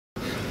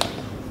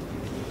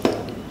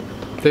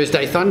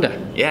Thursday Thunder.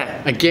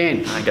 Yeah.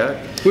 Again. I go.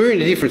 We're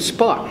in a different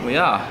spot. We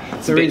are.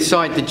 We're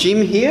inside the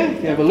gym here.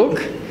 Have a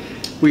look.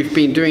 We've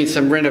been doing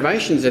some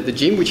renovations at the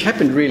gym, which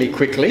happened really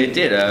quickly. It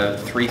did,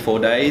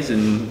 3-4 days,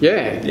 and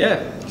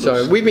yeah.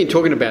 So we've been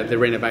talking about the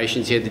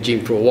renovations here at the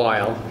gym for a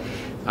while.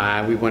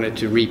 We wanted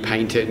to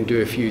repaint it and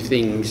do a few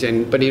things,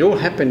 but it all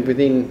happened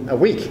within a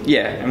week.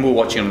 Yeah, and we're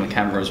watching on the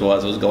camera as well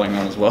as it was going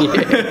on as well.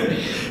 Yeah.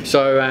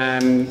 So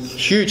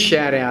huge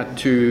shout out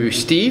to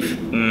Steve,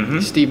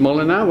 Steve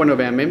Molinar, one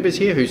of our members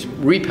here, who's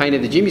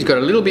repainted the gym. He's got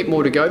a little bit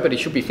more to go, but he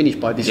should be finished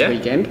by this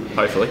weekend.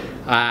 Hopefully.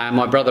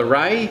 My brother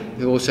Ray,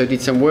 who also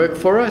did some work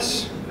for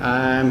us.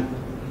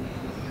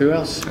 Who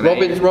else?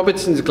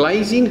 Robertson's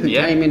Glazing, who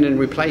came in and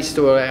replaced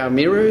all our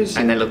mirrors.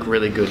 And they look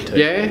really good too.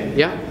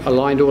 Yeah,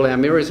 aligned all our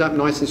mirrors up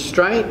nice and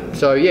straight.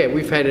 So yeah,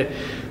 we've had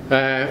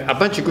a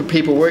bunch of good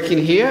people working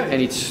here,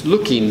 and it's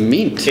looking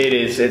mint. It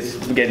is. It's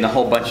getting a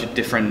whole bunch of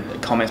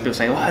different comments. People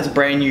saying, "Oh, it's a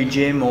brand new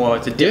gym," or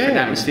 "It's a different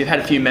atmosphere." We've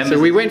had a few members.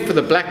 So we went for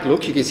the black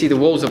look. You can see the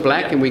walls are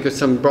black, and we got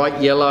some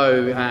bright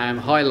yellow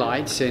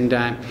highlights. And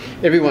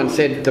everyone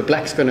said the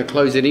black's going to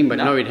close it in, but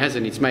no, it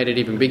hasn't. It's made it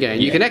even bigger,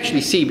 and you can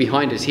actually see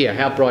behind us here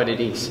how bright it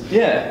is.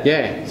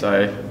 Yeah.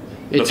 So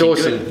it's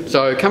awesome. Good.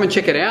 So come and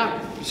check it out.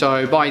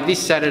 So by this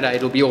Saturday,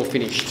 it'll be all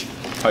finished.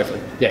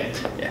 Hopefully.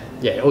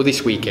 Yeah, or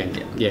this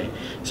weekend. Yeah.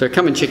 So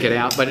come and check it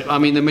out. But I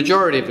mean, the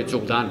majority of it's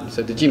all done.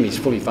 So the gym is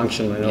fully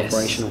functional and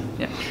operational.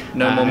 Yeah.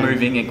 No more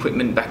moving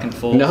equipment back and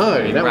forth.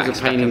 No, that was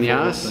a pain in the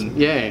ass.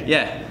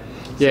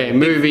 Yeah,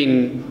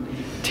 moving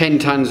 10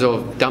 tons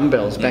of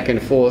dumbbells back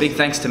and forth. Big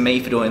thanks to me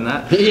for doing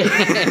that.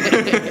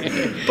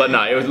 But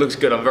no, it looks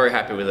good. I'm very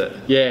happy with it.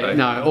 Yeah,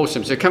 no,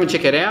 awesome. So come and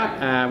check it out.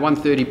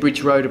 130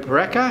 Bridge Road,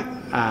 Paraka.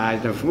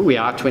 We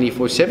are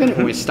 24/7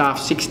 and we're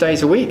staffed 6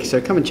 days a week. So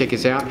come and check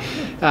us out.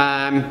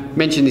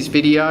 Mention this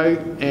video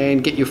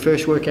and get your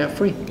first workout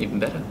free. Even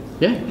better.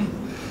 Yeah,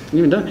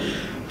 even done.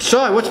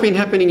 So what's been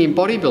happening in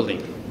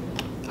bodybuilding?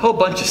 Whole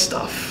bunch of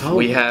stuff.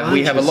 We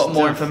have a lot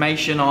more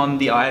information on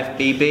the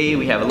IFBB.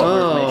 We have a lot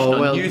more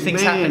information on new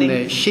things happening.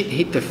 The shit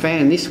hit the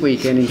fan this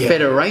weekend in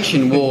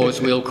Federation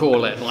Wars, we'll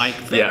call it. Like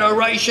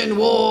Federation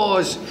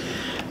Wars.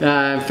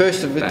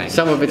 First of it,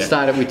 some of it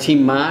started with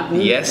Tim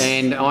Martin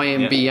and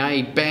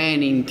IMBA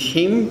banning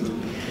Tim.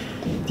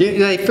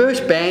 They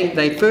first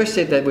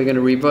said that we're going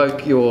to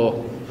revoke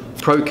your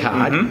pro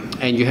card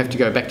and you have to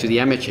go back to the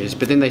amateurs.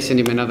 But then they sent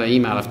him another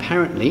email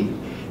apparently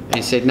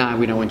and said, no,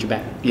 we don't want you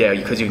back. Yeah,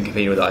 because you can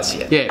compete with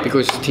ICN. Yeah,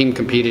 because Tim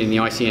competed in the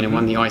ICN and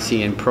won the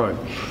ICN Pro.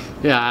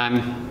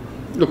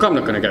 Look, I'm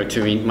not going to go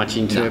too much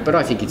into it, but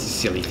I think it's a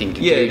silly thing to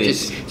do. It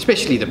is.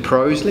 Especially the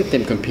pros, let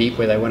them compete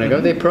where they want to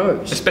go. They're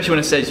pros. Especially when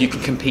it says you can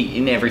compete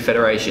in every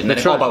federation.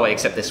 That's right. Oh, by the way,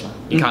 except this one.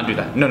 You can't do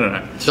that.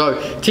 No. So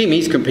Tim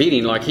is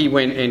competing. Like he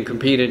went and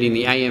competed in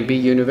the AMB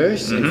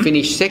Universe and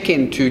finished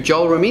second to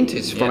Joel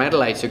Ramintas from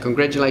Adelaide. So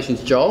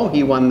congratulations, Joel.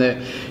 He won the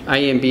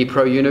AMB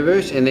Pro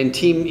Universe. And then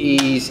Tim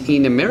is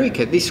in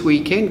America this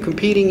weekend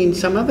competing in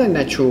some other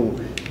natural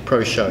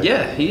pro show.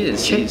 Yeah, he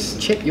is.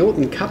 Chet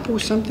Yorton Cup or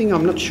something,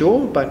 I'm not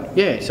sure, but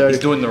yeah. So he's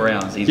doing the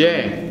rounds.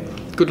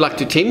 Good luck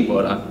to Tim.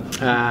 Well done.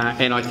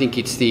 And I think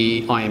it's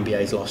the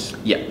IMBA's loss.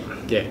 Yeah.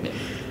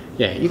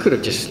 You could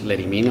have just let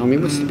him in. I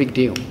mean, what's the big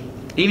deal?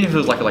 Even if it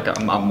was like a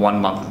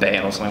 1 month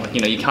ban or something,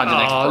 like, you can't do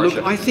next pro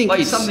show. I think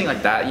like something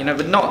like that,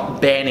 but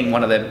not banning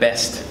one of their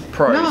best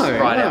pros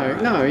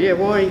out. No,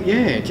 why?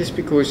 Yeah, just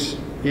because.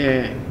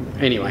 Yeah.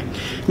 Anyway,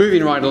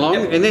 moving right along,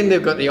 and then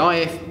they've got the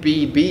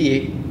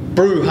IFBB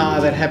brouhaha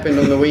that happened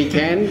on the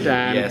weekend.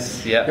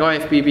 The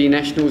IFBB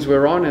Nationals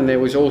were on, and there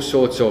was all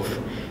sorts of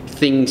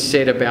things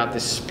said about the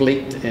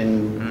split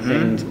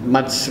and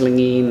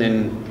mudslinging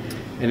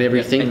and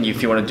everything. And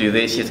if you want to do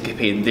this, you have to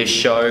compete in this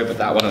show, but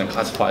that one doesn't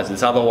classify as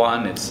this other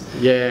one. I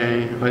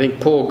think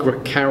Paul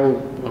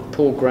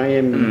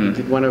Graham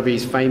did one of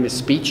his famous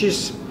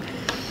speeches,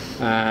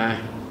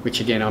 which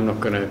again I'm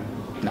not going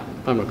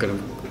to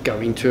go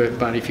into it,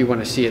 but if you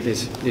want to see it,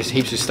 there's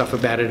heaps of stuff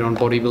about it on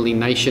Bodybuilding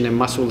Nation and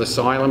Muscle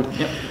Asylum.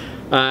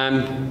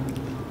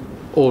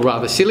 All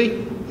rather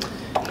silly.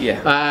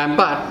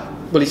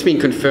 But it's been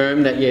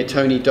confirmed that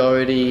Tony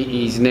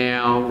Doherty is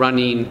now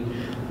running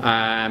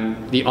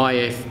the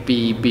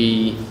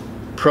IFBB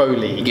Pro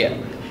League.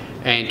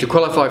 And to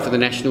qualify for the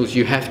Nationals,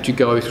 you have to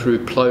go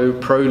through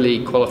Pro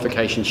League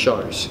qualification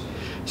shows.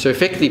 So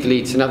effectively,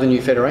 it's another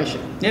new federation.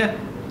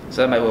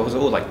 So maybe was it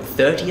all like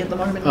 30 at the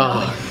moment?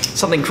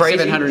 Something crazy.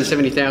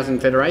 770,000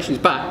 federations.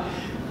 But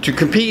to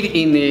compete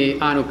in the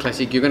Arnold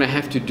Classic, you're going to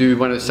have to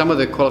do some of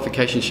the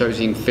qualification shows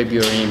in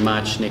February and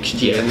March next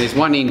year. And there's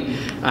one in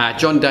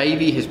John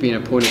Davey has been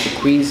appointed the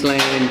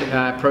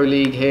Queensland Pro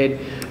League head.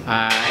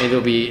 And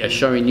there'll be a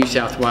show in New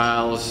South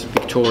Wales,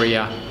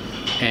 Victoria,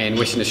 and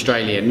Western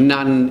Australia.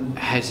 None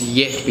has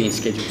yet been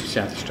scheduled for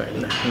South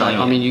Australia.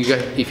 I mean,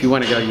 if you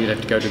want to go, you'd have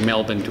to go to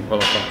Melbourne to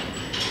qualify.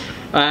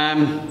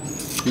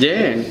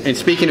 And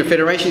speaking of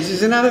federations,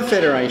 there's another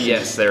federation.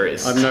 Yes, there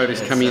is. I've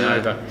noticed coming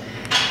over.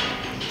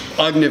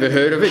 I've never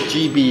heard of it,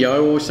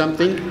 GBO or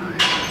something.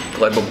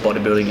 Global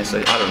Bodybuilding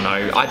Association. I don't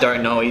know. I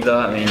don't know either.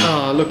 I mean,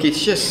 look,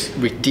 it's just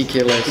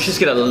ridiculous. We should just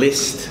get a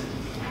list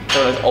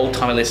those old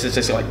timey lists. It's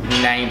just like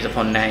names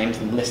upon names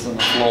and lists on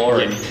the floor,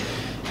 and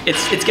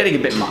it's getting a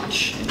bit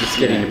much. It's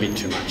getting a bit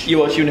too much.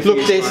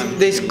 Look,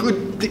 there's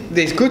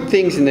good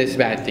things and there's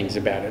bad things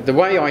about it. The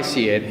way I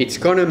see it, it's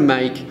going to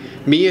make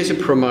me as a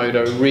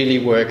promoter really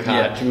work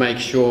hard to make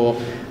sure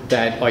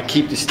that I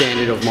keep the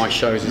standard of my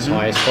shows as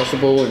high as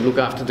possible and look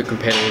after the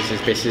competitors as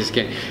best as I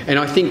can. And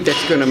I think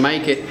that's going to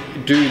make it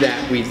do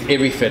that with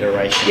every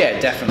federation. Yeah,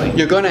 definitely.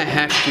 You're going to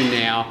have to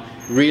now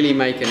really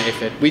make an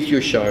effort with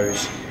your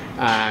shows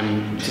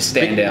to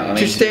stand out.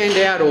 To stand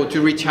out or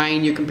to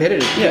retain your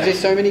competitors, because there's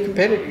so many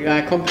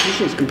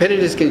competitions.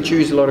 Competitors can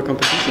choose a lot of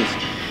competitions.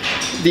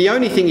 The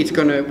only thing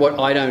what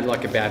I don't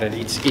like about it,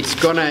 it's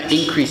gonna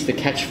increase the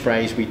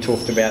catchphrase we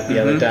talked about the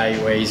other day,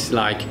 where he's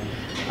like,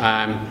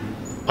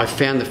 I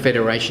found the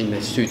federation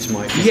that suits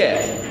my physique.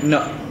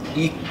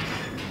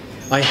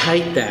 I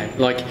hate that.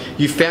 Like,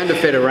 you found a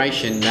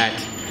federation that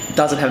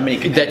doesn't have many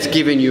competitors. That's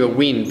given you a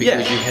win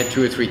because you had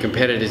 2 or 3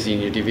 competitors in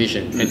your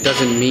division. It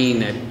doesn't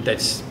mean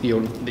that's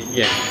your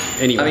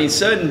anyway. I mean,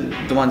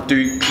 the ones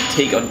do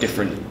critique on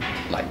different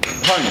like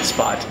opponents,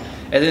 but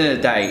at the end of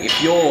the day,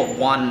 if you're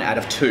 1 out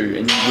of 2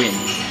 and you win,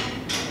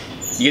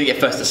 you're gonna get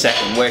first or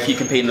second. Where if you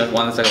compete in the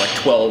one that's like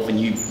 12 and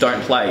you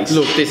don't place,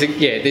 look, there's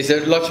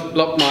a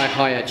lot more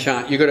higher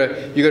chance. You got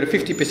a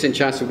 50%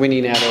 chance of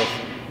winning out of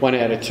 1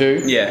 out of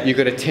 2. Yeah. You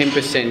got a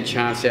 10%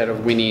 chance out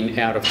of winning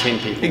out of 10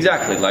 people.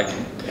 Exactly, like,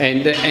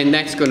 and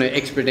that's going to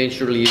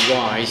exponentially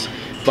rise.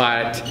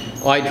 But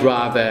I'd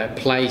rather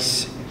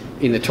place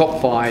in the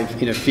top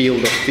 5 in a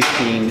field of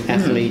 15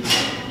 athletes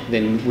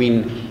than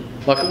win.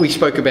 Like we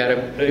spoke about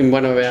it in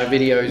one of our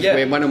videos,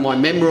 where one of my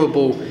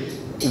memorable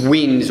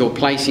wins or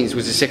placings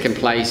was a 2nd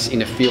place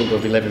in a field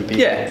of 11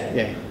 people.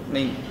 I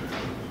mean,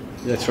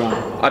 that's right.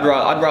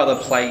 I'd rather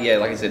play,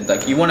 like I said,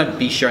 like you want to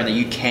be shown that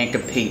you can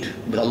compete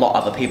with a lot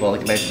of other people,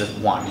 like compared to just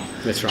 1.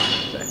 That's right.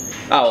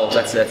 Oh, well,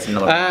 that's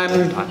another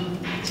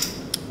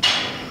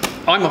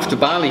I'm off to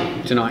Bali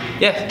tonight.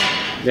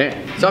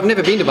 Yeah. So I've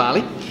never been to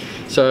Bali,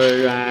 so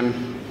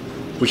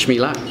wish me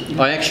luck.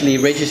 I actually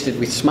registered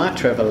with Smart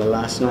Traveller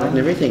last night and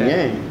everything.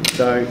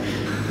 So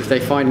if they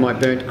find my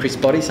burnt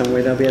crisp body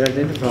somewhere, they'll be able to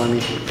identify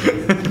me.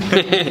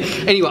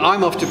 Anyway,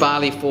 I'm off to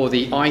Bali for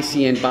the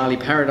ICN Bali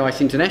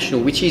Paradise International,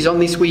 which is on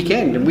this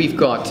weekend, and we've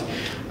got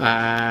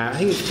I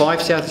think it's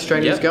 5 South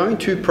Australians going,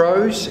 2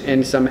 pros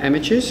and some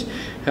amateurs.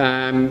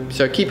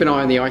 So keep an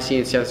eye on the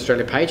ICN South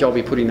Australia page. I'll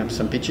be putting up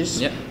some pictures.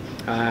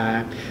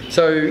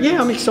 So yeah,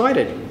 I'm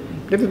excited.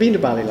 Never been to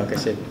Bali, like I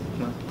said.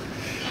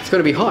 It's going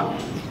to be hot.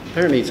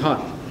 Apparently it's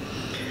hot.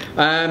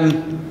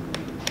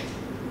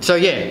 So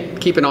yeah,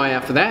 keep an eye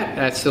out for that.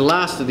 That's the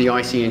last of the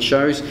ICN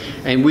shows,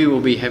 and we will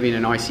be having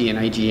an ICN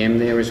AGM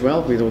there as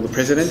well with all the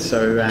presidents.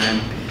 So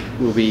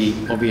we'll be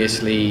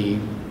obviously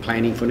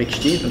planning for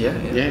next year. Yeah,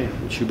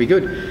 it should be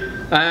good.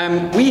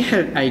 We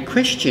had a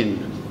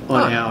question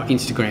on our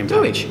Instagram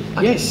page.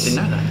 I didn't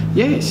know that.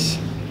 Yes.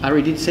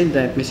 Ari did send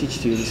that message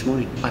to you this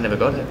morning. I never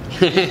got it.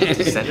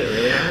 Sent it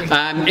really,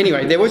 Ari?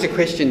 Anyway, there was a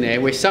question there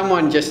where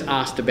someone just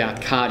asked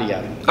about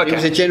cardio. It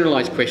was a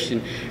generalised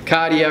question.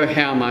 Cardio,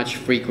 how much,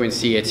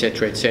 frequency,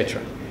 etc., etc.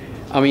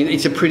 I mean,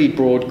 it's a pretty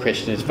broad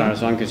question as far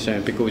as I'm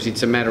concerned, because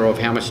it's a matter of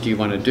how much do you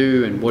want to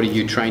do and what are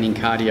you training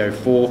cardio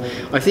for.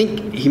 I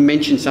think he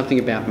mentioned something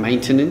about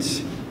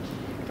maintenance.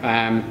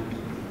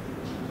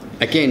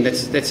 Again,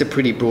 that's a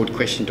pretty broad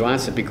question to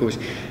answer, because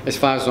as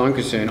far as I'm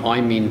concerned,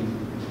 I'm in,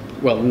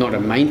 well, not a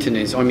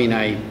maintenance, I'm in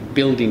a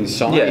building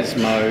size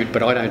mode,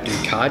 but I don't do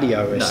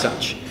cardio as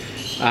such.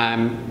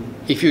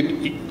 If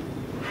you,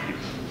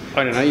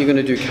 I don't know, you're going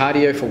to do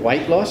cardio for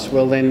weight loss,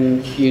 well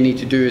then you need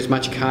to do as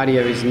much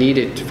cardio as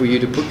needed for you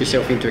to put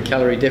yourself into a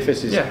calorie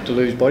deficit to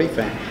lose body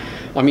fat.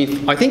 I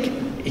mean, I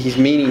think he's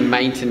meaning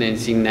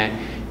maintenance in that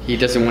he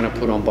doesn't want to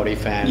put on body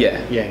fat.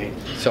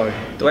 So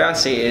the way I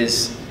see it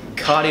is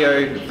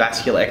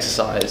cardiovascular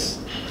exercise,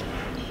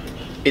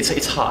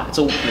 it's hard.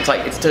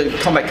 It's to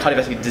combat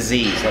cardiovascular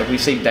disease. Like we've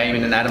seen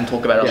Damon and Adam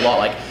talk about it a lot.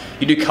 Like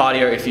you do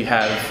cardio if you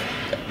have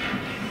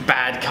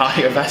bad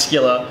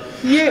cardiovascular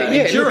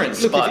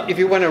endurance. Look, if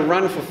you want to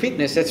run for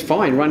fitness, that's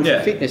fine. Run for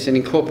fitness and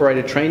incorporate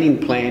a training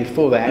plan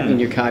for that in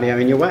your cardio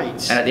and your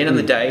weights. And at the end of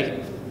the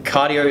day,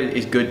 cardio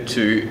is good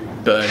to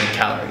burn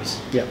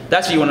calories.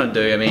 That's what you want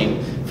to do. I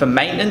mean, for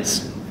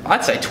maintenance,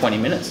 I'd say 20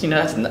 minutes. You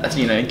know, that's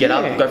get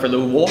up, go for a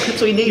little walk.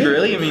 That's all you need,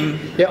 really. I mean,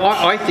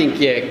 I think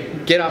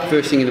get up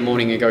first thing in the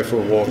morning and go for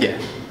a walk.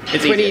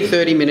 It's 20,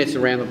 30 minutes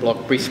around the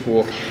block, brisk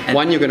walk.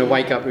 One, you're going to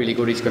wake up really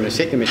good. It's going to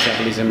set your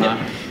metabolism up,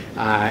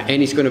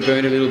 and it's going to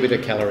burn a little bit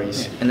of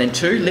calories. And then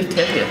 2, lift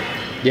heavier.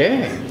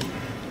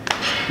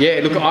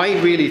 Look, I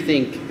really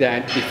think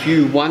that if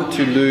you want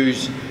to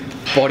lose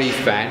body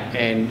fat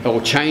or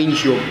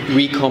change your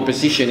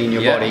recomposition in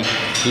your body,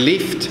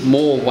 lift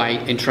more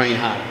weight and train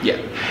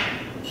harder.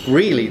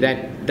 Really,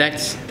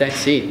 that's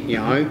it. You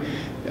know,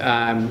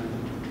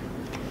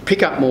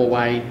 pick up more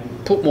weight,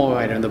 put more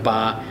weight on the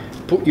bar,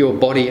 put your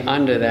body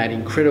under that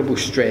incredible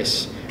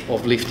stress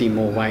of lifting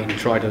more weight and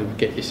try to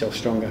get yourself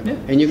stronger.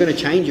 And you're going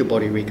to change your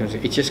body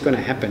recomposition. It's just going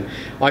to happen.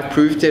 I've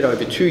proved it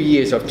over 2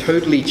 years. I've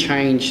totally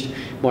changed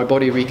my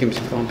body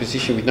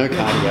recomposition with no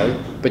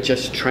cardio, but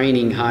just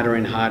training harder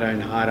and harder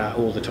and harder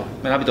all the time.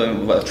 I mean, I've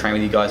been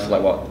training with you guys for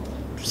like what,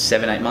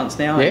 7-8 months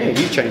now. Yeah,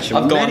 you've changed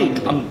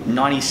dramatically. I'm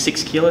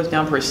 96 kilos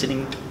now, probably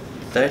sitting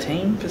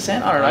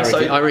 13%. I don't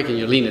know. I reckon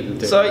you're leaner than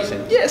 30%.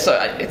 So yeah, so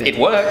it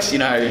works. You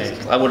know,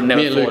 yeah. I would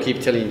never. Me and Luke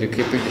keep telling you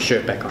to put the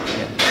shirt back on.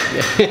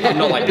 Yeah. I'm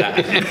not like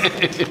that.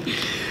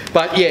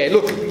 But yeah,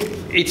 look,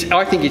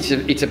 I think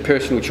it's a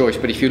personal choice.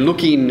 But if you're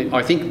looking,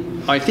 I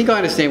think I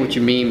understand what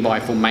you mean by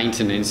for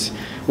maintenance.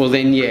 Well,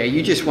 then yeah,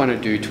 you just want to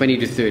do 20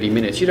 to 30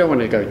 minutes. You don't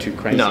want to go too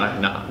crazy.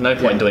 No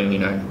point doing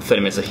 30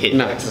 minutes of HIIT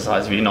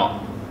exercise if you're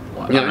not.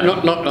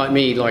 Not like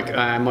me. Like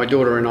my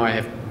daughter and I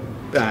have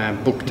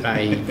booked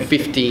a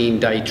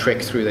 15-day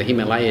trek through the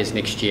Himalayas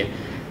next year.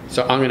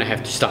 So I'm going to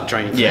have to start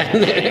training for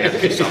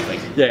that. Something.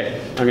 Yeah,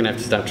 I'm going to have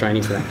to start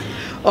training for that.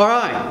 All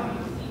right,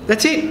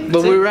 that's it.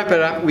 But we'll wrap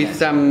it up with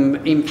some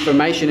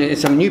information and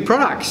some new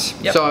products.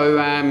 Yep. So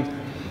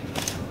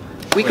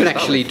we could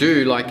actually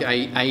do like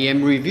a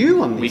AM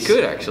review on this. We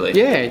could actually.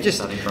 Yeah,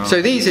 just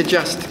so these are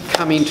just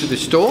come into the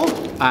store,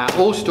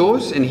 all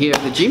stores, and here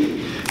at the gym.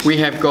 We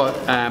have got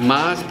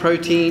Mars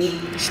protein,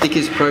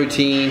 Snickers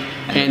protein,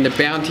 and the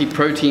Bounty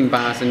protein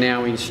bars are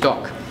now in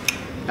stock.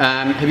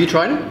 Have you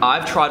tried them?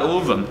 I've tried all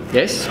of them.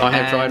 Yes, I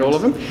have tried all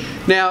of them.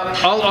 Now,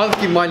 I'll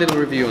give my little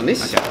review on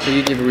this. Okay. So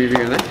you give a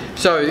review on that.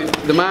 So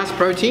the Mars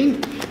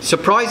protein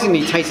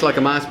surprisingly tastes like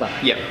a Mars bar.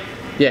 Yep.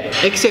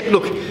 Yeah, except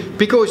look,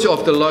 because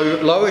of the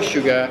lower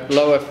sugar,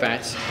 lower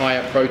fats,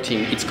 higher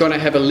protein, it's going to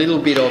have a little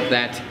bit of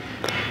that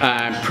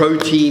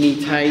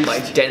proteiny taste,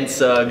 like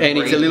denser, and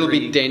it's a little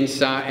bit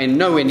denser and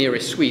nowhere near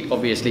as sweet,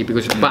 obviously.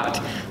 Because,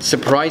 but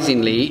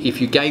surprisingly,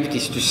 if you gave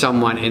this to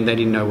someone and they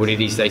didn't know what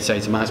it is, they'd say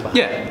it's a Mars bar.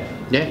 Yeah.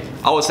 Yeah.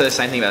 I would say the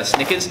same thing about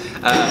Snickers.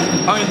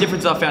 Only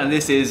difference I found in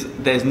this is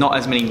there's not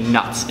as many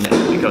nuts in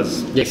it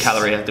because the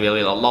calories have to be a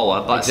little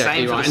lower. But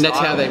exactly right, and that's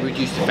how they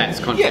reduce the fats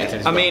content.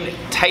 Yeah, I mean, it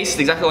tastes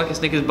exactly like a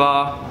Snickers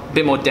bar, a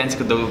bit more dense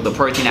because the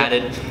protein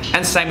added,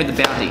 and same with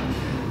the Bounty.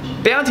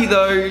 Bounty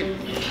though,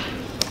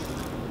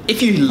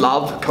 if you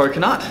love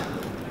coconut,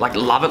 like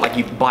love it, like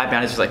you buy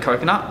Bounties with like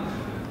coconut,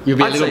 you'll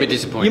be a little bit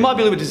disappointed. You might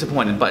be a little bit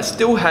disappointed, but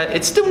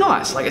it's still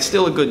nice. Like it's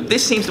still a good.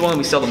 This seems the one that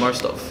we sell the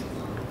most of.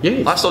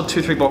 Yeah. I've sold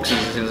 2-3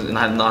 boxes in the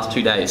last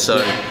 2 days.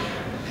 So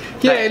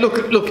yeah,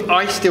 look,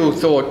 I still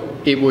thought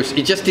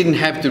it just didn't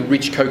have the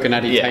rich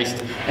coconutty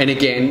taste, and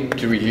again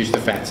to reduce the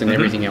fats and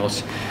everything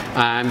else.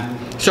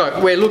 So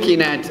we're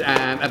looking at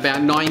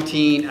about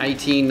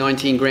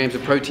 19 grams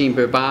of protein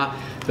per bar.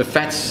 The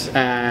fats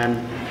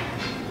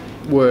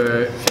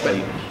were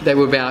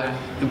about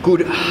a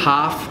good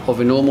half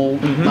of a normal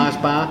Mars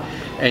bar,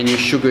 and your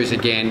sugars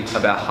again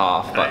about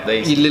half, but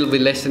these a little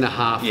bit less than a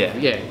half.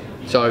 Yeah.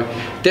 So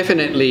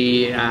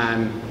definitely,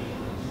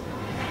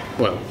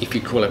 well, if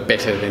you call it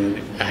better than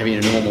having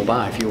a normal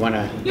bar, if you want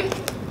to. Yeah,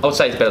 I would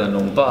say it's better than a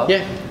normal bar.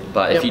 Yeah.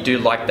 But if you do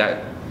like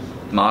that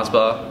Mars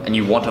bar and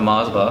you want a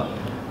Mars bar.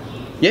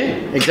 Yeah,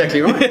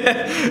 exactly right.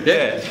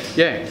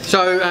 Yeah.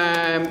 So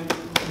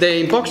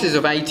they're in boxes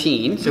of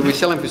 18, so we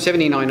sell them for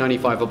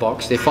 $79.95 a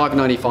box. They're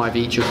 $5.95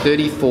 each, or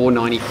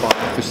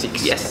 $34.95 for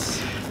 6.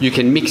 Yes. You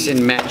can mix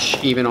and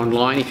match even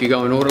online if you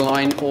go on order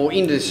line or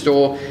into the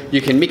store. You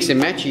can mix and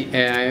match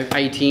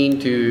 18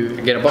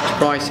 to get a box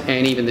price,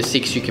 and even the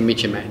 6 you can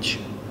mix and match.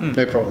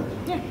 No problem.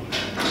 Yeah.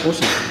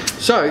 Awesome.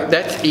 So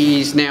that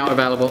is now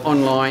available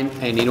online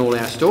and in all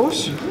our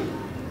stores.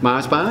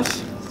 Mars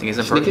bars,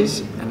 Snickers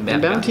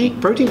and Bounty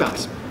protein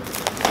bars.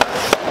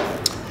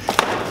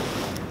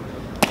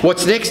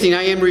 What's next in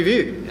AM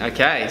Review?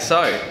 Okay,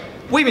 so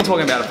we've been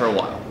talking about it for a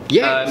while.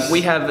 Yes.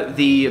 We have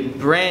the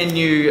brand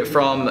new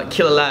from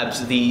Killer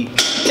Labs, the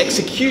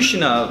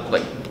Executioner,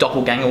 like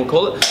doppelganger we'll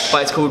call it,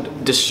 but it's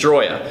called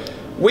Destroyer.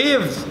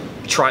 We've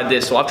tried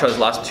this, so I've tried this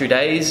the last 2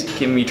 days.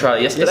 Kim, you tried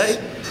it yesterday.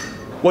 Yes.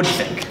 What do you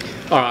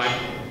think? All right.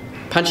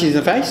 Punches in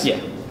the face? Yeah.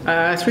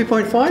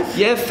 3.5?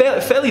 Yeah,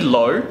 fairly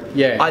low.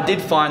 Yeah. I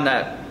did find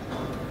that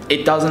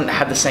it doesn't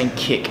have the same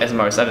kick as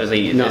most,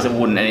 obviously, as it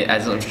wouldn't, and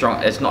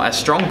it's not as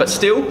strong, but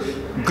still,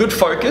 good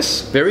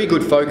focus. Very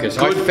good focus.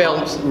 I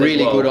felt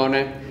really good on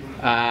it.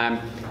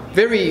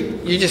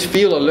 You just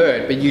feel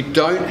alert, but you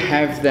don't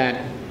have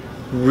that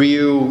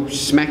real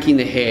smack in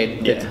the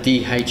head that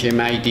the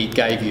DHMA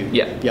gave you.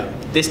 Yeah.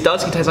 This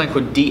does contain something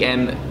called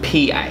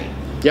DMPA.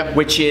 Yep.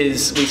 Which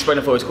is, we spoke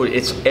before,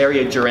 it's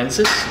area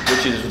durensis,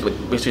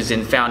 which is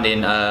found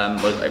in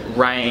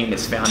rain.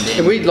 It's found in.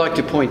 And we'd like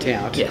to point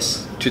out.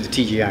 Yes. To the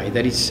TGA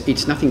that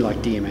it's nothing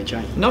like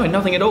DMHA. No,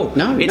 nothing at all.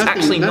 No, it's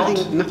actually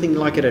nothing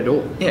like it at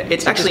all. Yeah,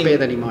 it's actually bear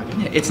that in mind.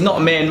 Yeah, it's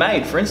not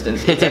man-made, for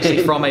instance. It's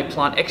actually from a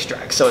plant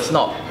extract, so it's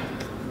not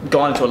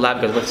gone into a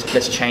lab and goes,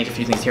 let's change a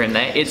few things here and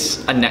there.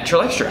 It's a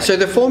natural extract. So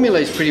the formula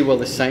is pretty well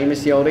the same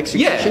as the old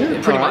Executioner?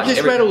 Yeah, pretty much.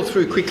 Just rattle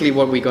through quickly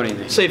what we got in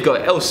there. So you've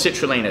got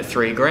L-citrulline at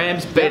 3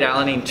 grams,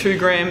 beta-alanine 2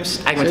 grams,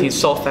 agmatine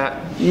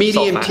sulfate.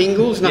 Medium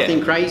tingles,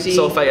 nothing crazy.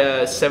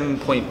 Sulfate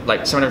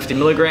 750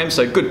 milligrams,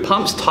 so good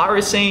pumps.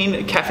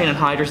 Tyrosine, caffeine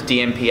anhydrous,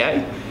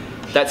 DMPA.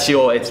 That's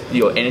your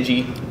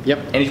energy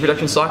energy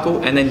production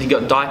cycle. And then you've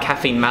got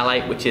dicaffeine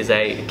malate, which is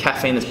a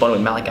caffeine that's bonded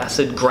with malic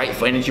acid, great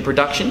for energy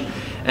production.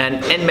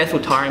 And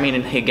N-methyltyramine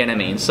and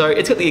hegenamine. So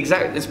it's got the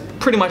exact, it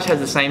pretty much has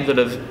the same sort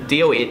of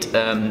deal. It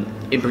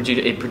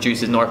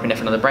produces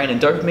norepinephrine in the brain and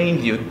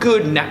dopamine, you a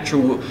good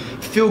natural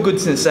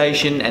feel-good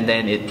sensation, and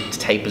then it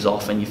tapers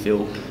off and you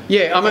feel...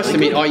 Yeah, I must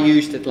admit, I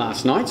used it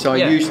last night, so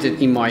I used it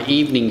in my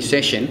evening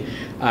session.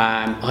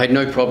 I had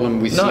no problem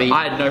with sleep.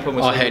 I had no problem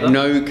with sleep. I had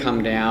no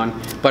come down,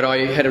 but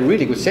I had a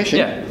really good session.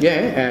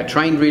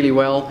 Trained really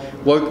well,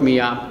 woke me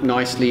up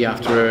nicely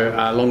after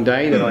a long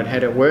day that I'd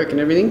had at work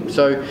and everything.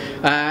 So,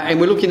 and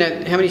we're looking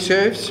at how many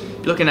serves?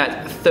 Looking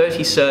at 30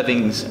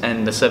 servings,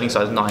 and the serving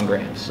size is 9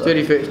 grams. So.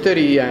 30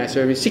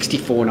 servings,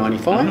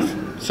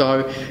 $64.95.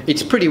 So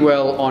it's pretty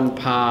well on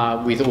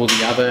par with all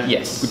the other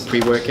good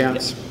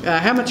pre-workouts.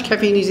 How much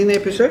caffeine is in there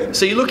per serve?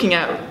 So you're looking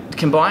at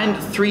combined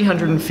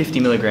 350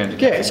 milligrams of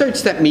caffeine. Yeah, so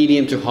it's that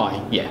medium to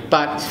high. Yeah,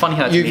 but it's funny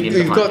how it's medium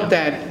to high. You've got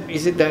that,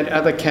 is it that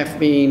other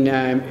caffeine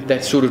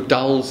that sort of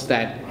dulls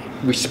that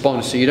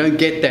response, so you don't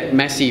get that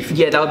massive...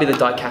 Yeah, that would be the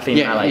dicaffeine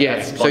malate.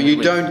 Yeah, so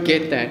you don't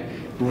get that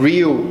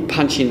real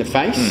punch in the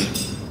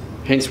face.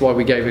 Hence why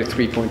we gave it a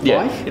 3.5.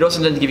 Yeah. It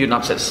also doesn't give you an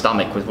upset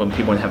stomach with when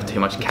people have too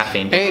much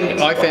caffeine. And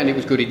I found it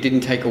was good. It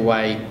didn't take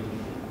away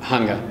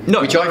hunger,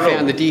 which I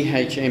found the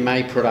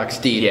DHMA products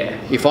did. Yeah.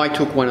 If I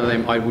took one of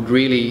them, I would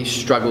really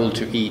struggle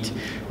to eat.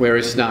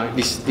 Whereas no,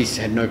 this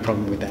had no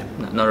problem with that.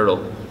 No, not at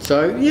all.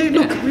 So yeah,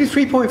 look,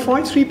 3.5,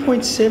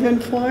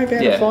 3.75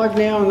 out of 5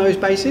 now on those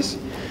bases.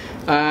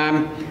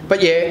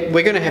 But yeah,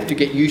 we're going to have to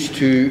get used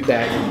to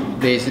that.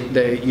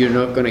 You're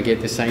not going to get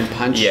the same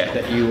punch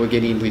that you were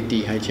getting with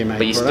DHMA.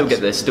 But you still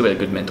get a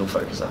good mental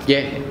focus after.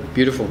 Yeah,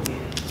 beautiful.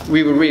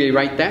 We will really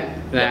rate that,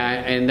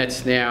 and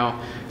that's now.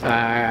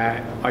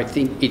 I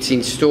think it's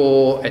in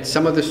store at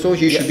some of the stores.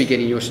 You should be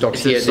getting your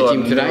stocks here at the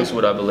gym today.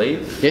 Millswood, I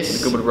believe. Yes.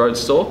 The Goodwood Road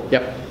store.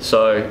 Yep.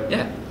 So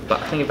yeah,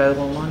 but I think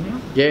available online now.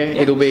 Yeah,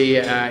 it'll be.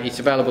 It's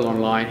available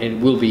online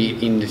and will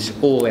be in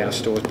all our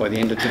stores by the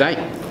end of today.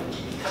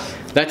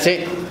 That's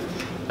it.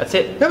 That's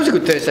it. That was a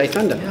good Thursday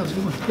Thunder. Yeah, that was a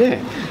good one.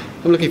 Yeah.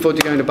 I'm looking forward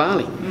to going to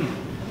Bali.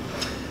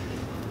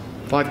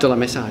 $5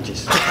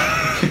 massages.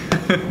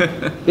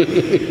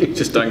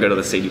 Just don't go to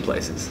the seedy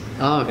places.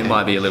 Oh, okay. It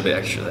might be a little bit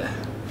extra there.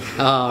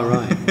 Oh,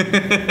 right.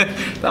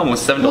 That one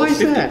was $7.50. Why is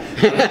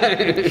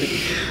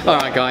that? All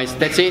right, guys,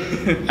 that's it.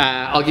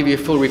 I'll give you a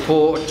full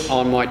report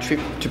on my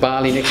trip to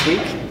Bali next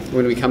week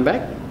when we come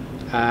back.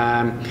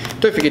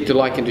 Don't forget to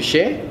like and to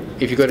share.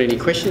 If you've got any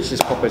questions,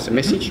 just pop us a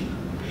message.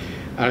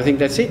 And I think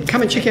that's it.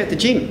 Come and check out the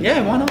gym.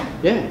 Yeah, why not?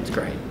 Yeah. It's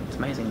great. It's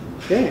amazing.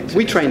 Yeah,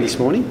 we trained this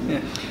morning.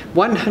 Yeah.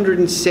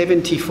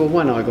 170 for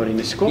one I got in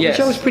the squat, which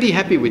I was pretty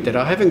happy with that.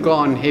 I haven't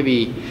gone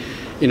heavy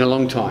in a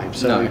long time,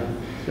 so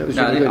that was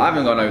really good. I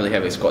haven't gone overly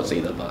heavy squats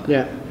either, but...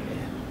 Yeah.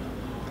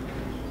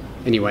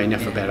 Anyway,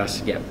 enough about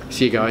us. Yeah.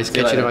 See you guys.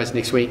 Catch you guys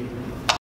next week.